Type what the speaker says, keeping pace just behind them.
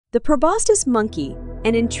The proboscis monkey,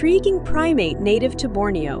 an intriguing primate native to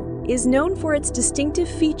Borneo, is known for its distinctive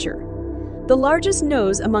feature, the largest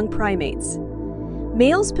nose among primates.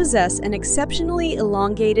 Males possess an exceptionally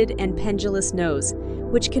elongated and pendulous nose,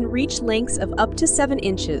 which can reach lengths of up to 7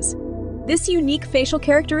 inches. This unique facial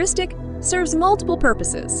characteristic serves multiple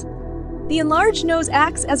purposes. The enlarged nose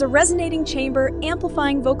acts as a resonating chamber,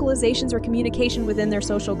 amplifying vocalizations or communication within their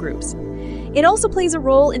social groups. It also plays a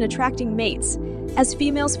role in attracting mates, as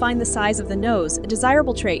females find the size of the nose a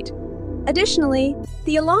desirable trait. Additionally,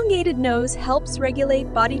 the elongated nose helps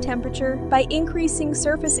regulate body temperature by increasing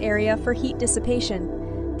surface area for heat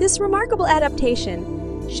dissipation. This remarkable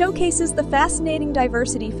adaptation showcases the fascinating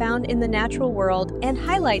diversity found in the natural world and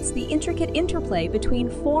highlights the intricate interplay between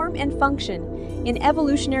form and function in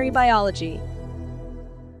evolutionary biology.